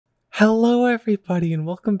Hello everybody and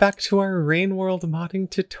welcome back to our Rain World modding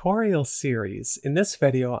tutorial series. In this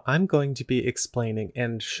video, I'm going to be explaining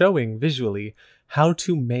and showing visually how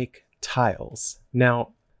to make tiles.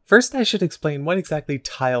 Now, first I should explain what exactly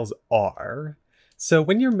tiles are. So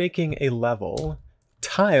when you're making a level,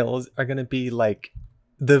 tiles are going to be like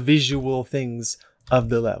the visual things of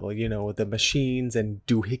the level, you know, the machines and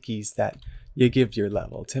doohickeys that you give your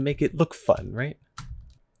level to make it look fun, right?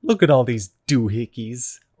 Look at all these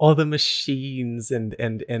doohickeys. All the machines and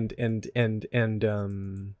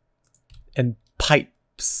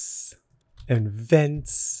pipes and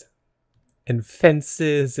vents and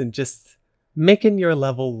fences and just making your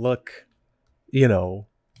level look, you know,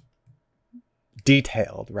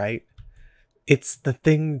 detailed, right? It's the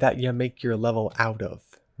thing that you make your level out of,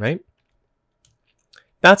 right?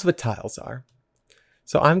 That's what tiles are.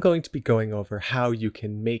 So I'm going to be going over how you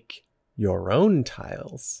can make your own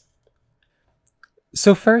tiles.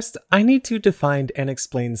 So first, I need to define and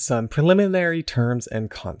explain some preliminary terms and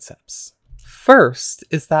concepts. First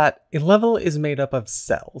is that a level is made up of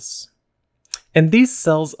cells, and these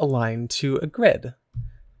cells align to a grid,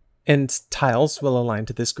 and tiles will align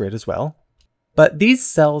to this grid as well. But these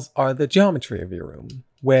cells are the geometry of your room,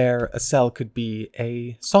 where a cell could be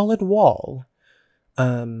a solid wall,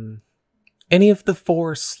 any of the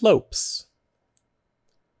four slopes,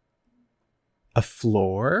 a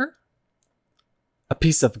floor, a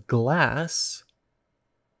piece of glass,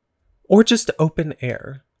 or just open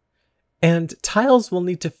air. And tiles will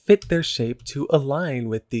need to fit their shape to align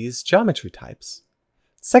with these geometry types.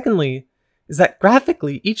 Secondly, is that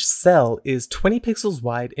graphically each cell is 20 pixels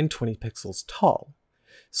wide and 20 pixels tall.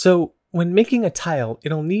 So when making a tile,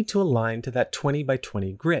 it'll need to align to that 20 by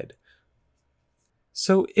 20 grid.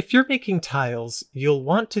 So if you're making tiles, you'll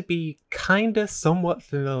want to be kinda somewhat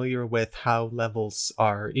familiar with how levels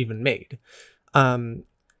are even made.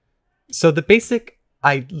 So the basic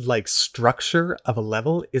structure of a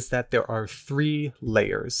level is that there are three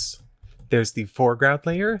layers. There's the foreground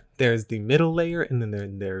layer, there's the middle layer, and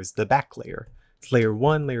then there's the back layer. It's layer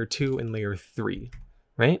 1, layer 2, and layer 3,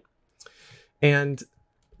 right? And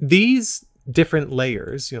these different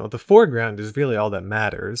layers, you know, the foreground is really all that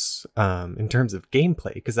matters in terms of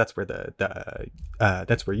gameplay, because that's where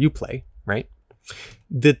that's where you play, right?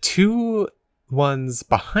 The two ones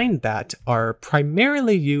behind that are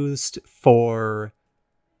primarily used for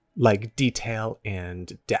like detail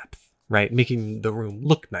and depth, right? Making the room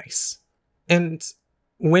look nice. And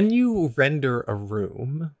when you render a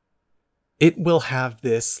room, it will have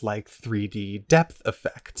this like 3D depth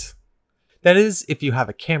effect. That is, if you have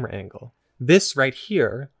a camera angle. This right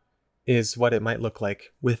here is what it might look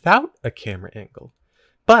like without a camera angle.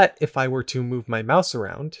 But if I were to move my mouse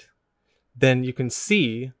around, then you can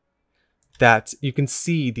see that you can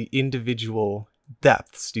see the individual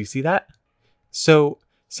depths. Do you see that? So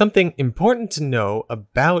something important to know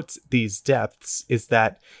about these depths is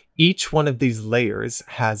that each one of these layers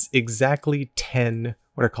has exactly 10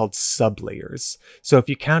 what are called sublayers. So if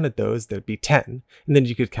you counted those, there'd be 10. And then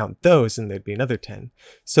you could count those and there'd be another 10.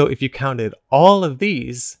 So if you counted all of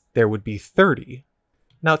these, there would be 30.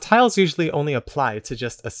 Now tiles usually only apply to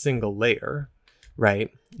just a single layer, right?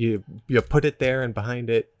 You put it there and behind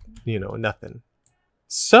it, you know, nothing.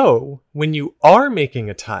 So when you are making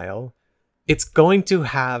a tile, it's going to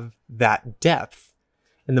have that depth.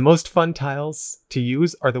 And the most fun tiles to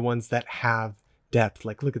use are the ones that have depth.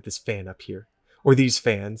 Like, look at this fan up here. Or these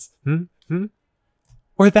fans.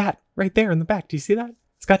 Or that right there in the back. Do you see that?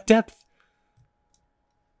 It's got depth.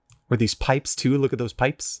 Or these pipes too. Look at those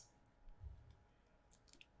pipes.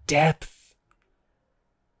 Depth.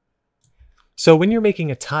 So when you're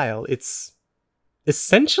making a tile, it's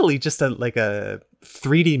essentially just like a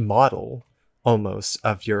 3D model almost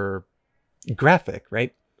of your graphic,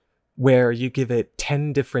 right? Where you give it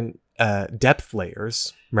 10 different depth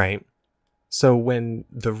layers, right? So when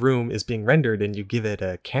the room is being rendered and you give it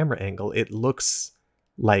a camera angle, it looks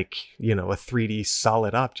like, you know, a 3D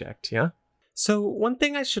solid object, yeah? So one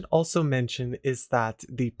thing I should also mention is that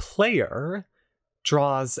the player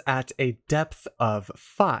draws at a depth of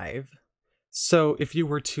 5. So if you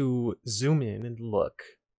were to zoom in and look,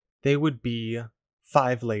 they would be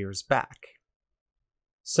 5 layers back.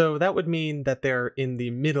 So that would mean that they're in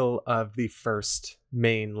the middle of the first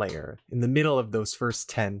main layer, in the middle of those first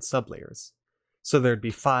 10 sublayers. So there'd be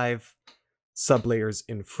 5 sublayers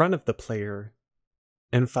in front of the player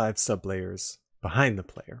and 5 sublayers behind the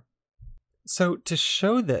player. So to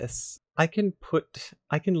show this, I can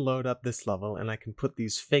load up this level and I can put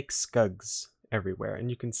these fake scugs everywhere, and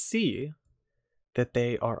you can see that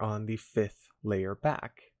they are on the 5th layer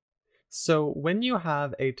back. So when you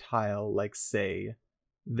have a tile like, say,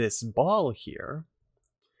 this ball here,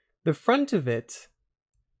 the front of it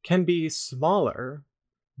can be smaller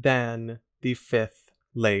than the 5th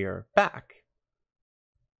layer back.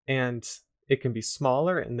 And it can be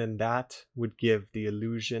smaller, and then that would give the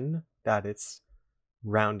illusion that it's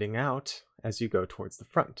rounding out as you go towards the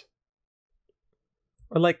front.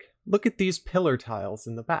 Or like, look at these pillar tiles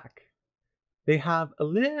in the back. They have a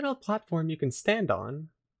little platform you can stand on,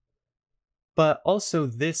 but also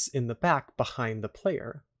this in the back behind the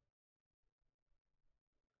player.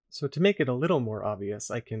 So to make it a little more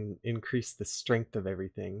obvious, I can increase the strength of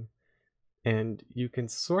everything, and you can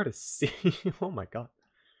sort of see, oh my god.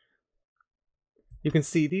 You can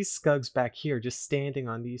see these scugs back here just standing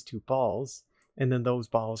on these two balls, and then those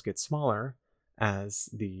balls get smaller as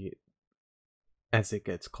it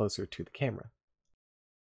gets closer to the camera.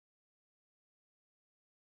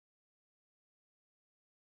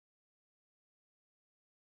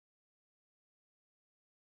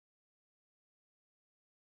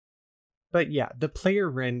 But yeah, the player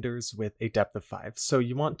renders with a depth of 5, so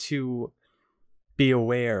you want to be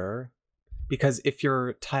aware, because if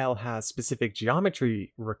your tile has specific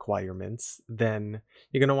geometry requirements, then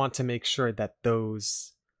you're going to want to make sure that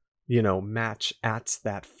those, match at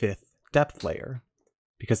that 5th depth layer,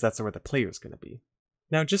 because that's where the player is going to be.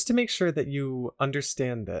 Now, just to make sure that you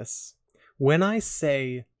understand this, when I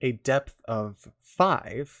say a depth of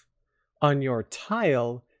 5 on your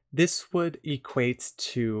tile, this would equate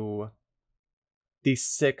to the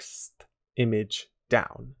 6th image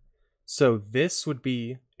down. So this would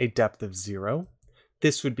be a depth of 0,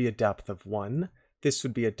 this would be a depth of 1, this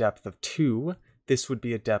would be a depth of 2, this would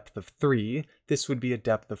be a depth of 3, this would be a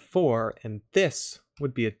depth of 4, and this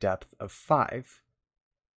would be a depth of 5.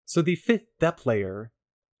 So the 5th depth layer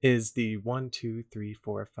is the 1, 2, 3,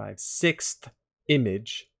 4, 5, 6th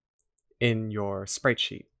image in your sprite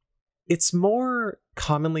sheet. It's more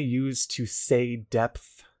commonly used to say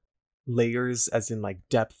depth layers as in like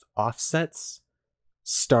depth offsets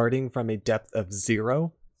starting from a depth of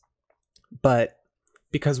 0, but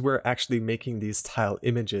because we're actually making these tile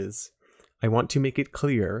images, I want to make it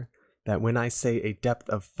clear that when I say a depth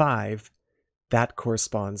of 5, that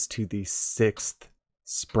corresponds to the 6th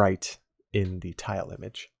sprite in the tile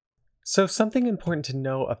image. So something important to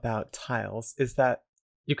know about tiles is that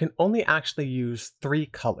you can only actually use 3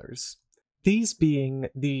 colors. These being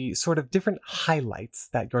the sort of different highlights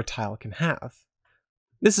that your tile can have.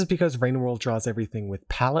 This is because Rainworld draws everything with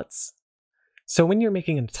palettes. So when you're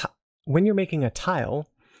making a tile,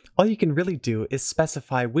 all you can really do is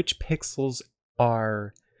specify which pixels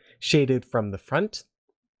are shaded from the front,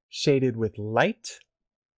 shaded with light,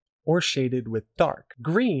 or shaded with dark.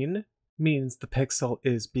 Green means the pixel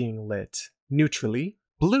is being lit neutrally,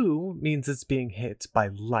 blue means it's being hit by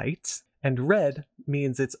light, and red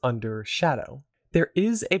means it's under shadow. There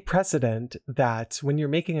is a precedent that when you're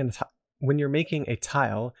making a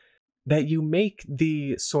tile, that you make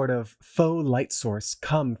the sort of faux light source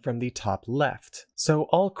come from the top left. So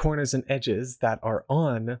all corners and edges that are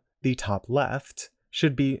on the top left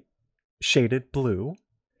should be shaded blue,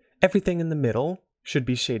 everything in the middle should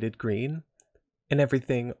be shaded green, and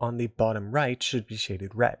everything on the bottom right should be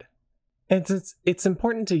shaded red. And it's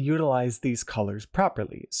important to utilize these colors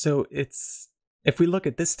properly. So if we look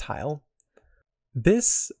at this tile,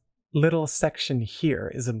 this little section here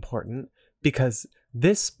is important because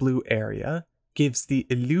this blue area gives the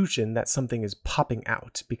illusion that something is popping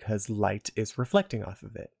out because light is reflecting off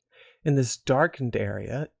of it. And this darkened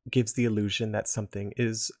area gives the illusion that something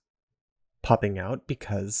is popping out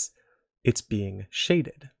because it's being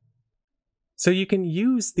shaded. So you can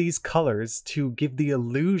use these colors to give the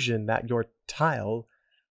illusion that your tile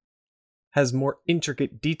has more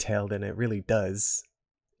intricate detail than it really does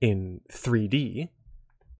in 3D,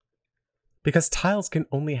 because tiles can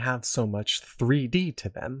only have so much 3D to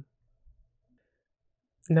them.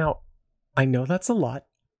 Now, I know that's a lot,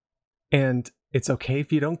 and it's okay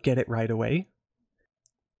if you don't get it right away.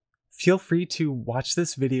 Feel free to watch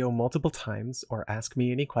this video multiple times or ask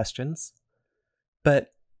me any questions,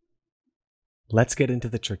 but let's get into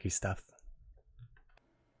the tricky stuff.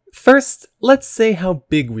 First, let's say how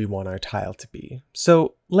big we want our tile to be.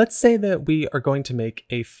 So let's say that we are going to make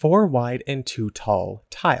a 4 wide and 2 tall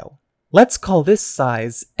tile. Let's call this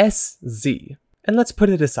size SZ, and let's put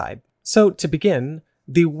it aside. So to begin,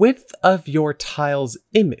 the width of your tile's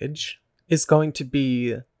image is going to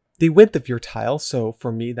be the width of your tile, so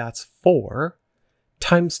for me that's 4,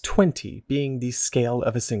 times 20, being the scale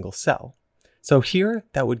of a single cell. So here,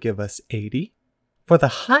 that would give us 80. For the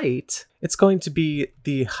height, it's going to be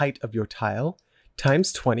the height of your tile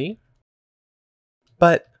times 20,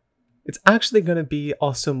 but it's actually going to be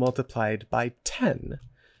also multiplied by 10.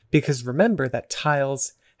 because remember that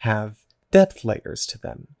tiles have depth layers to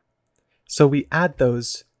them. So we add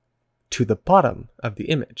those to the bottom of the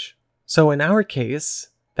image. So in our case,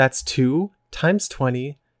 that's 2 times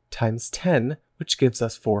 20 times 10, which gives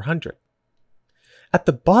us 400. At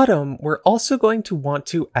the bottom, we're also going to want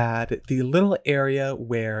to add the little area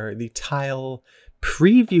where the tile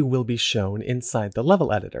preview will be shown inside the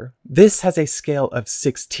level editor. This has a scale of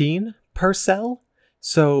 16 per cell.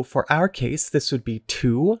 So for our case, this would be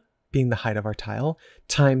 2, being the height of our tile,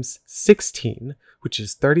 times 16, which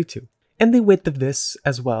is 32. And the width of this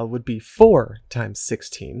as well would be 4 times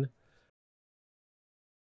 16.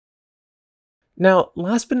 Now,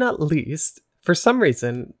 last but not least, for some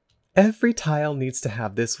reason, every tile needs to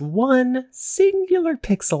have this one singular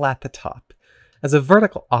pixel at the top as a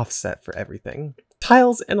vertical offset for everything.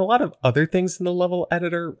 Tiles and a lot of other things in the level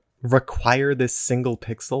editor require this single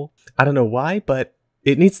pixel. I don't know why, but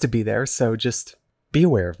it needs to be there, so just be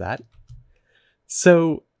aware of that.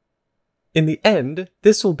 So in the end,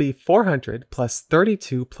 this will be 400 plus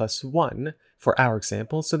 32 plus 1 for our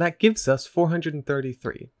example, so that gives us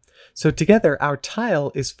 433. So together, our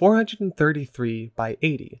tile is 433 by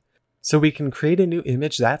 80. So we can create a new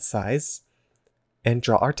image that size and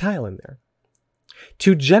draw our tile in there.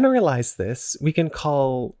 To generalize this, we can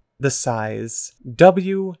call the size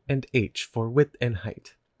W and H for width and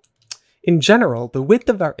height. In general, the width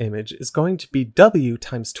of our image is going to be W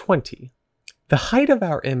times 20. The height of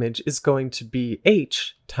our image is going to be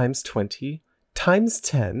H times 20 times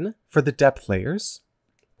 10 for the depth layers,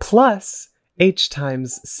 plus H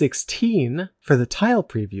times 16 for the tile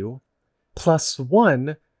preview, plus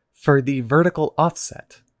 1 for the vertical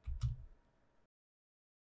offset.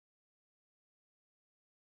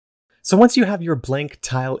 So once you have your blank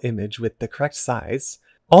tile image with the correct size,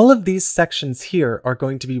 all of these sections here are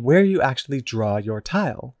going to be where you actually draw your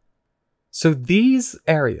tile. So these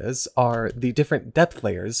areas are the different depth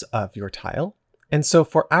layers of your tile. And so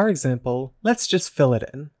for our example, let's just fill it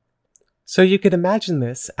in. So you could imagine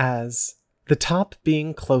this as the top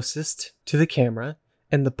being closest to the camera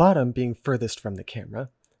and the bottom being furthest from the camera.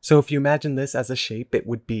 So if you imagine this as a shape, it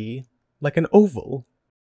would be like an oval.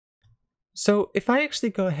 So if I actually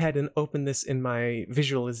go ahead and open this in my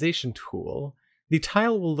visualization tool, the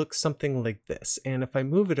tile will look something like this. And if I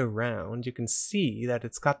move it around, you can see that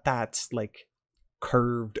it's got that like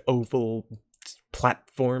curved oval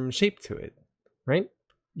platform shape to it, right?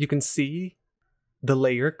 You can see the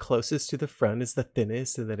layer closest to the front is the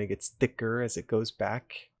thinnest, and then it gets thicker as it goes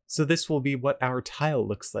back. So this will be what our tile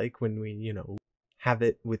looks like when we, have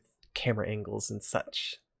it with camera angles and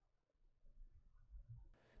such.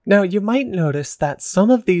 Now you might notice that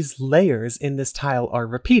some of these layers in this tile are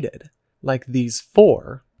repeated, like these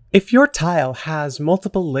 4. If your tile has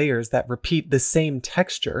multiple layers that repeat the same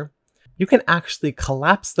texture, you can actually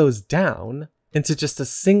collapse those down into just a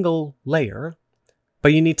single layer,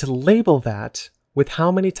 but you need to label that with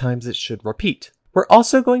how many times it should repeat. We're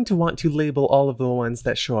also going to want to label all of the ones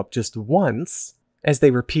that show up just once, as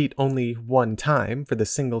they repeat only one time for the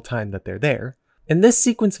single time that they're there. And this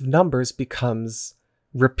sequence of numbers becomes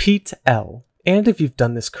repeat L. And if you've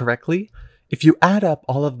done this correctly, if you add up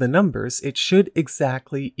all of the numbers, it should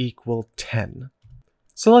exactly equal 10.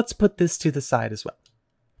 So let's put this to the side as well.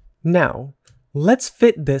 Now, let's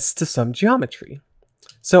fit this to some geometry.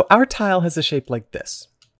 So our tile has a shape like this.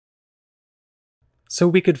 So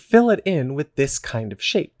we could fill it in with this kind of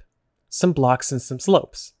shape, some blocks and some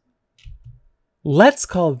slopes. Let's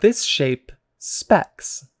call this shape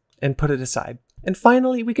specs and put it aside. And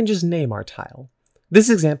finally, we can just name our tile. This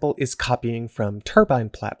example is copying from Turbine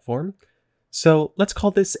Platform, so let's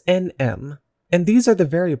call this NM. And these are the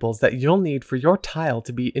variables that you'll need for your tile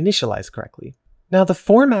to be initialized correctly. Now the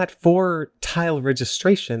format for tile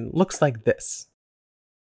registration looks like this.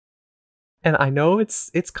 And I know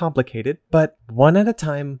it's complicated, but one at a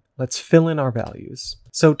time, let's fill in our values.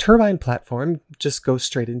 So Turbine Platform just goes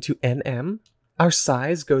straight into NM. Our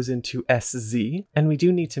size goes into SZ, and we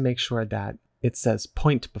do need to make sure that it says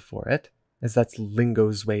point before it, as that's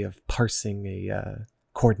Lingo's way of parsing a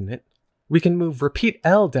coordinate. We can move repeat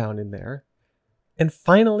L down in there. And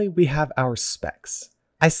finally, we have our specs.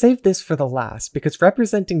 I saved this for the last because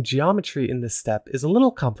representing geometry in this step is a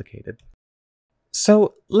little complicated.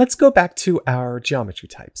 So let's go back to our geometry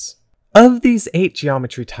types. Of these 8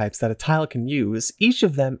 geometry types that a tile can use, each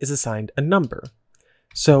of them is assigned a number.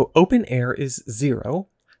 So open air is 0,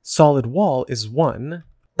 solid wall is 1,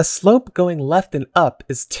 a slope going left and up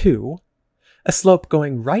is 2, a slope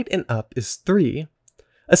going right and up is 3,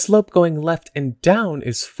 a slope going left and down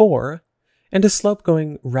is 4, and a slope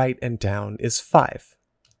going right and down is 5.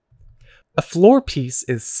 A floor piece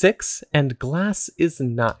is 6 and glass is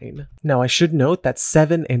 9. Now I should note that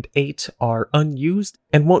 7 and 8 are unused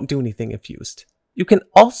and won't do anything if used. You can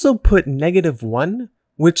also put -1,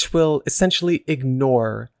 which will essentially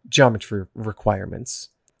ignore geometry requirements.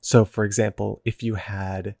 So for example, if you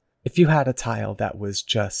had a tile that was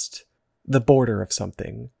just the border of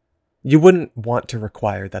something, you wouldn't want to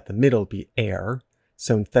require that the middle be air.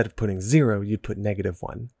 So instead of putting 0, you'd put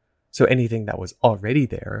 -1. So anything that was already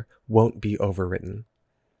there won't be overwritten.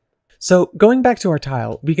 So going back to our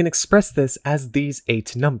tile, we can express this as these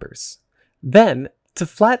 8 numbers. Then, to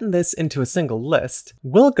flatten this into a single list,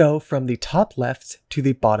 we'll go from the top left to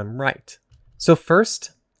the bottom right. So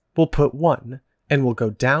first, we'll put 1, and we'll go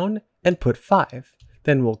down and put 5.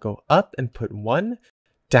 Then we'll go up and put 1,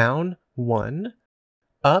 down 1,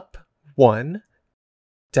 up 1,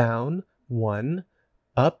 down 1,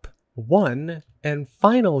 up 1, and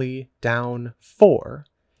finally down 4.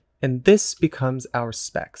 And this becomes our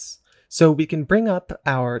specs. So we can bring up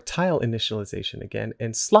our tile initialization again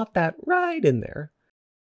and slot that right in there.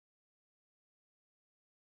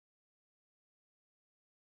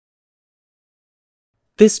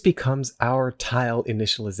 This becomes our tile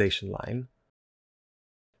initialization line.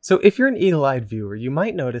 So if you're an eagle-eyed viewer, you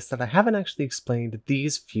might notice that I haven't actually explained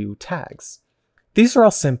these few tags. These are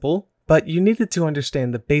all simple, but you needed to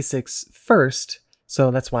understand the basics first,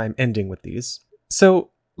 so that's why I'm ending with these.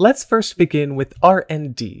 So let's first begin with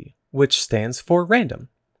RND, which stands for random.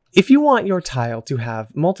 If you want your tile to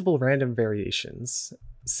have multiple random variations,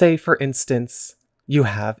 say for instance, you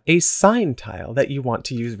have a sign tile that you want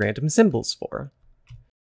to use random symbols for.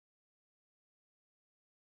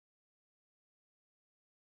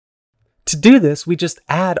 To do this, we just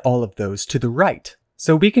add all of those to the right.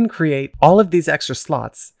 So we can create all of these extra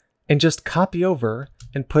slots and just copy over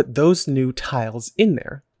and put those new tiles in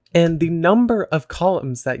there. And the number of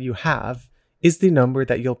columns that you have is the number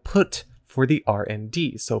that you'll put for the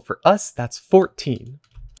RND. So for us, that's 14.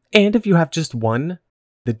 And if you have just one,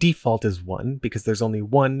 the default is 1 because there's only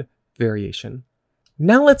one variation.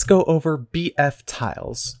 Now let's go over BF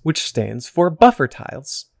tiles, which stands for buffer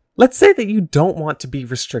tiles. Let's say that you don't want to be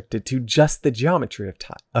restricted to just the geometry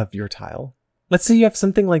of your tile. Let's say you have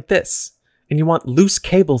something like this, and you want loose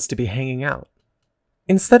cables to be hanging out.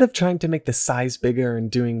 Instead of trying to make the size bigger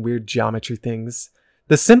and doing weird geometry things,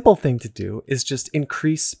 the simple thing to do is just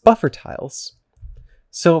increase buffer tiles.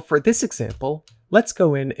 So for this example, let's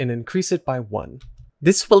go in and increase it by 1.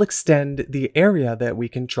 This will extend the area that we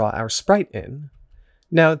can draw our sprite in.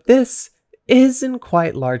 Now this isn't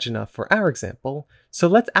quite large enough for our example, so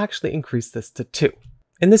let's actually increase this to 2.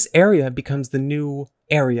 And this area becomes the new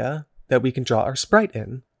area that we can draw our sprite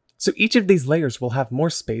in. So each of these layers will have more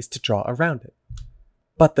space to draw around it.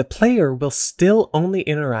 But the player will still only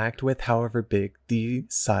interact with however big the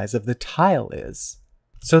size of the tile is.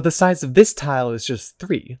 So the size of this tile is just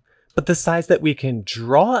 3, but the size that we can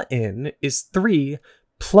draw in is 3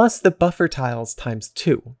 plus the buffer tiles times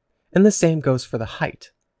 2. And the same goes for the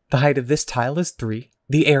height. The height of this tile is 3.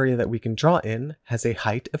 The area that we can draw in has a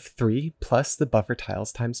height of 3 plus the buffer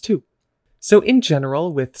tiles times 2. So in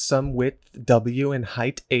general, with some width W and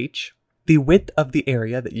height H, the width of the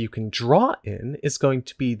area that you can draw in is going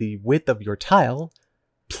to be the width of your tile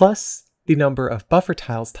plus the number of buffer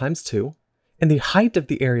tiles times 2, and the height of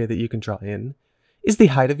the area that you can draw in is the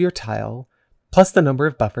height of your tile plus the number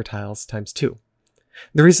of buffer tiles times 2.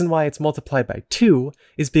 The reason why it's multiplied by 2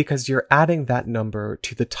 is because you're adding that number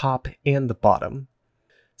to the top and the bottom.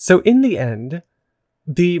 So in the end,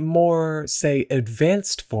 the more, say,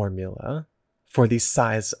 advanced formula for the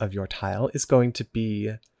size of your tile is going to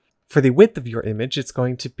be, for the width of your image, it's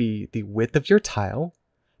going to be the width of your tile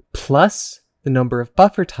plus the number of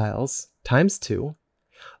buffer tiles times 2,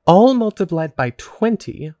 all multiplied by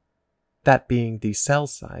 20, that being the cell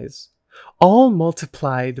size, all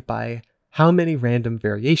multiplied by how many random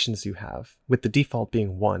variations you have, with the default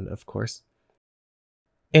being 1, of course.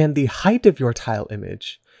 And the height of your tile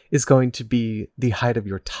image is going to be the height of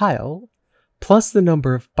your tile plus the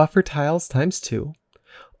number of buffer tiles times 2,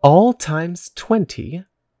 all times 20,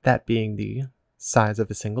 that being the size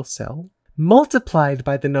of a single cell, multiplied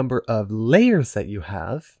by the number of layers that you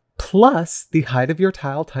have, plus the height of your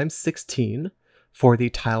tile times 16 for the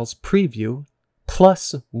tile's preview,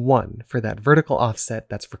 plus 1 for that vertical offset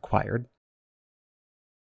that's required.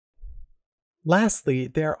 Lastly,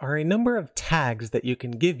 there are a number of tags that you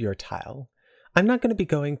can give your tile. I'm not going to be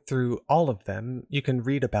going through all of them. You can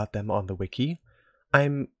read about them on the wiki.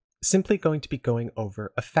 I'm simply going to be going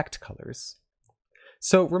over effect colors.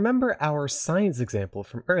 So remember our signs example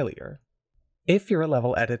from earlier. If you're a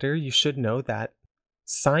level editor, you should know that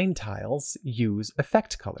sign tiles use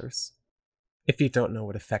effect colors. If you don't know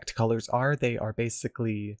what effect colors are, they are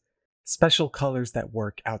basically special colors that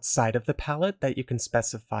work outside of the palette that you can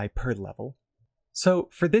specify per level. So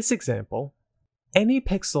for this example, any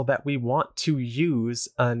pixel that we want to use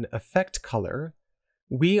an effect color,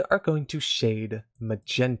 we are going to shade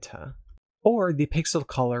magenta, or the pixel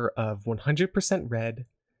color of 100% red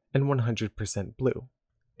and 100% blue.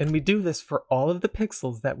 And we do this for all of the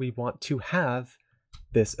pixels that we want to have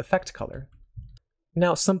this effect color.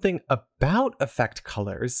 Now, something about effect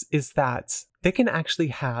colors is that they can actually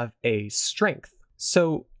have a strength.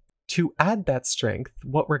 So to add that strength,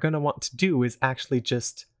 what we're going to want to do is actually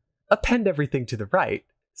just append everything to the right.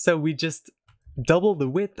 So we just double the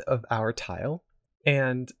width of our tile,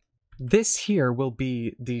 and this here will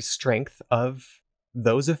be the strength of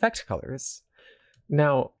those effect colors.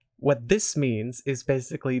 Now, what this means is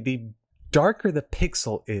basically the darker the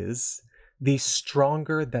pixel is, the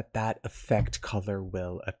stronger that effect color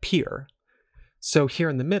will appear. So here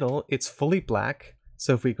in the middle, it's fully black.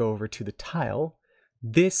 So if we go over to the tile,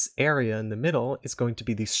 this area in the middle is going to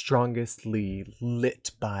be the strongestly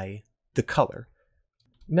lit by the color.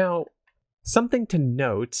 Now, something to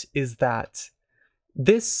note is that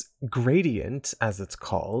this gradient, as it's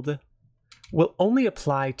called, will only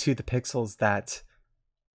apply to the pixels that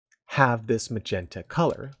have this magenta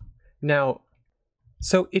color. Now,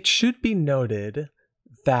 so it should be noted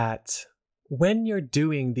that when you're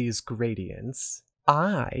doing these gradients,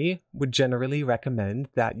 I would generally recommend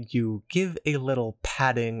that you give a little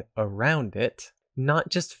padding around it, not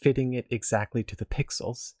just fitting it exactly to the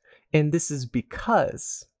pixels. And this is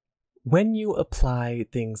because when you apply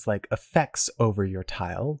things like effects over your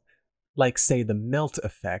tile, like say the melt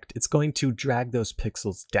effect, it's going to drag those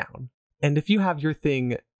pixels down. And if you have your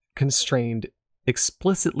thing constrained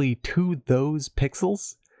explicitly to those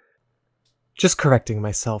pixels, just correcting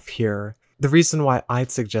myself here, the reason why I'd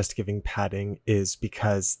suggest giving padding is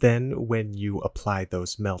because then when you apply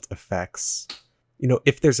those melt effects,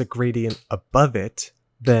 if there's a gradient above it,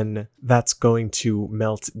 then that's going to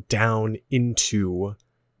melt down into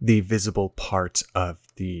the visible part of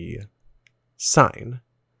the sign.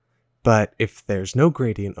 But if there's no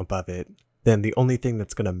gradient above it, then the only thing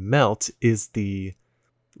that's going to melt is the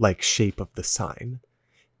shape of the sign.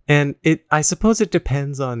 And I suppose it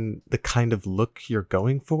depends on the kind of look you're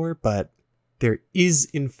going for, but there is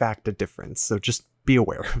in fact a difference, so just be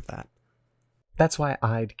aware of that. That's why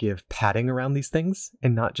I'd give padding around these things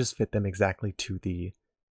and not just fit them exactly to the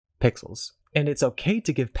pixels. And it's okay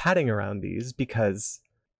to give padding around these because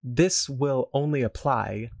this will only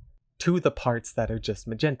apply to the parts that are just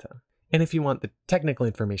magenta. And if you want the technical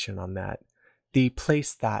information on that, the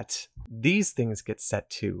place that these things get set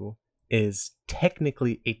to is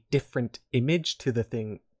technically a different image to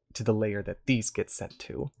the layer that these get set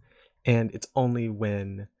to. And it's only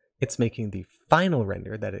when it's making the final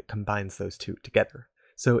render that it combines those two together.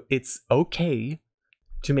 So it's okay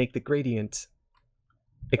to make the gradient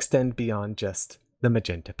extend beyond just the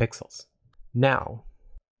magenta pixels. Now,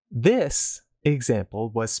 this example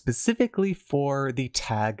was specifically for the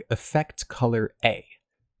tag effect color A.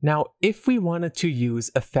 Now, if we wanted to use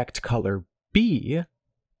effect color B,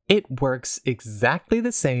 it works exactly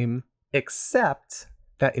the same, except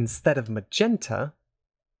that instead of magenta,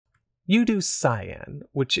 you do cyan,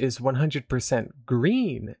 which is 100%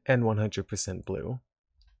 green and 100% blue.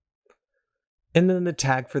 And then the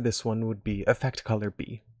tag for this one would be effect color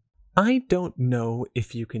B. I don't know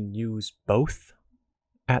if you can use both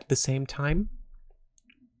at the same time.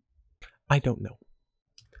 I don't know.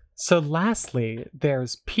 So lastly,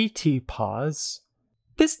 there's PT pause.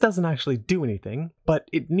 This doesn't actually do anything, but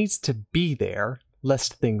it needs to be there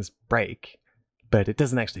lest things break. But it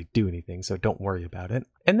doesn't actually do anything, so don't worry about it.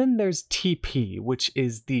 And then there's TP, which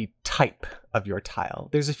is the type of your tile.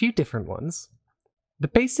 There's a few different ones. The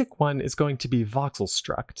basic one is going to be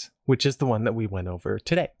voxelStruct, which is the one that we went over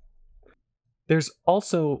today. There's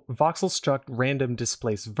also voxelStruct random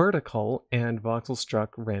displace vertical and voxelStruct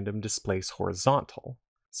random displace horizontal.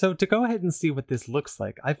 So to go ahead and see what this looks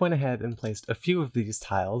like, I've went ahead and placed a few of these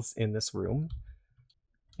tiles in this room.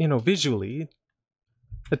 Visually,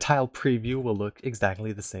 the tile preview will look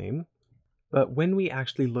exactly the same, but when we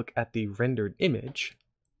actually look at the rendered image,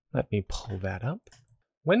 let me pull that up.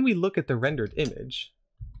 When we look at the rendered image,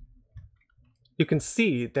 you can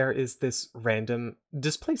see there is this random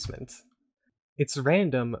displacement. It's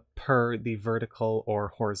random per the vertical or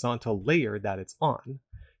horizontal layer that it's on.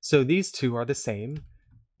 So these two are the same,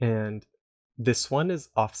 and this one is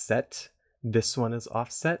offset, this one is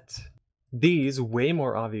offset. These, way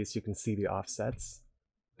more obvious, you can see the offsets.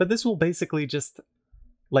 But this will basically just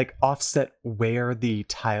offset where the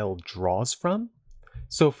tile draws from.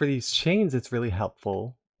 So for these chains, it's really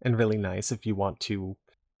helpful and really nice if you want to,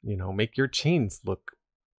 make your chains look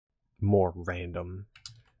more random.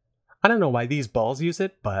 I don't know why these balls use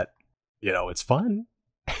it, but, it's fun.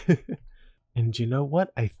 And you know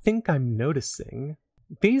what? I think I'm noticing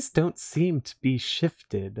these don't seem to be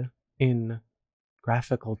shifted in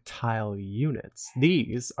graphical tile units.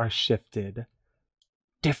 These are shifted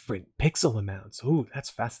different pixel amounts. Ooh, that's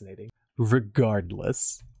fascinating.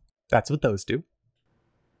 Regardless, that's what those do.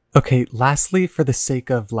 Okay, lastly, for the sake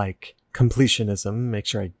of completionism, make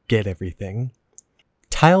sure I get everything.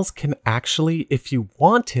 Tiles can actually, if you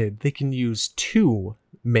wanted, they can use 2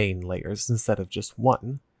 main layers instead of just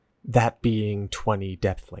 1. That being 20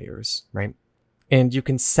 depth layers, right? And you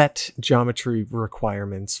can set geometry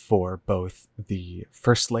requirements for both the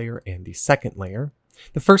first layer and the second layer.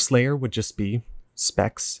 The first layer would just be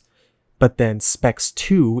specs, but then specs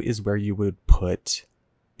 2 is where you would put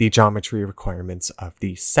the geometry requirements of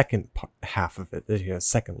the second half of it, the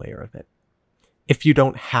second layer of it. If you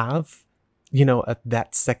don't have, that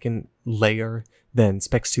second layer, then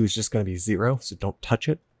specs 2 is just going to be 0, so don't touch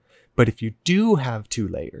it. But if you do have 2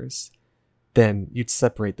 layers, then you'd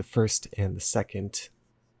separate the first and the second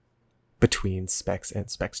between specs and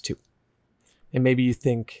specs 2. And maybe you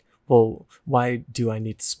think, well, why do I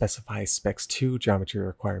need to specify specs 2 geometry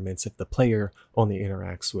requirements if the player only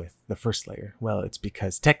interacts with the first layer? Well, it's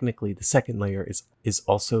because technically the second layer is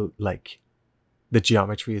also the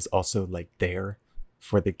geometry is also there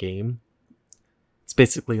for the game. It's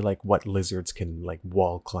basically what lizards can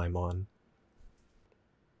wall climb on.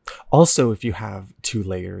 Also, if you have 2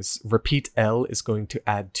 layers, repeat L is going to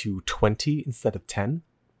add to 20 instead of 10.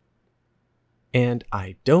 And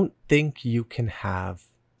I don't think you can have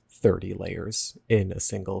 30 layers in a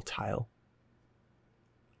single tile.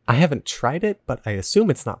 I haven't tried it, but I assume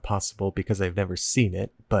it's not possible because I've never seen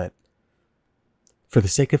it, but for the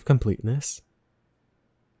sake of completeness,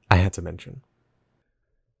 I had to mention.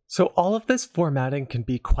 So all of this formatting can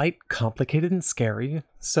be quite complicated and scary,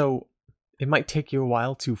 so it might take you a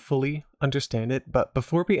while to fully understand it, but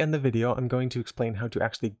before we end the video, I'm going to explain how to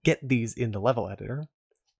actually get these in the level editor.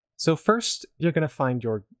 So first, you're going to find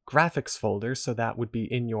your graphics folder, so that would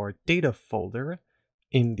be in your data folder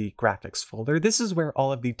in the graphics folder. This is where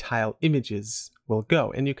all of the tile images will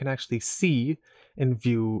go, and you can actually see and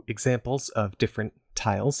view examples of different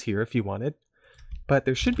tiles here if you wanted. But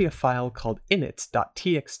there should be a file called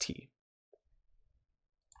init.txt.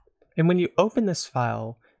 And when you open this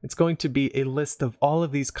file, it's going to be a list of all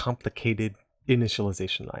of these complicated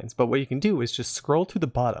initialization lines. But what you can do is just scroll to the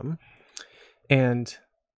bottom, and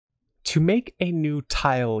to make a new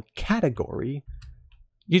tile category,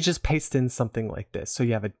 you just paste in something like this. So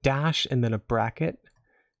you have a dash and then a bracket,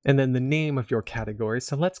 and then the name of your category.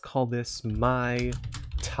 So let's call this My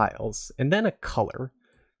Tiles, and then a color.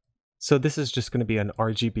 So this is just going to be an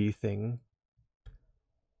RGB thing.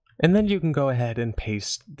 And then you can go ahead and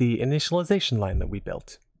paste the initialization line that we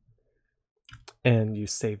built. And you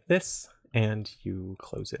save this and you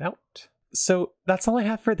close it out. So that's all I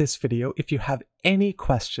have for this video. If you have any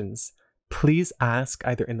questions, please ask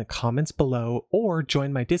either in the comments below or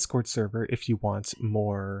join my Discord server if you want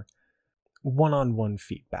more one-on-one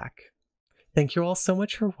feedback. Thank you all so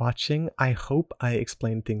much for watching. I hope I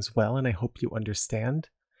explained things well and I hope you understand.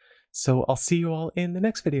 So I'll see you all in the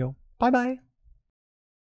next video. Bye bye!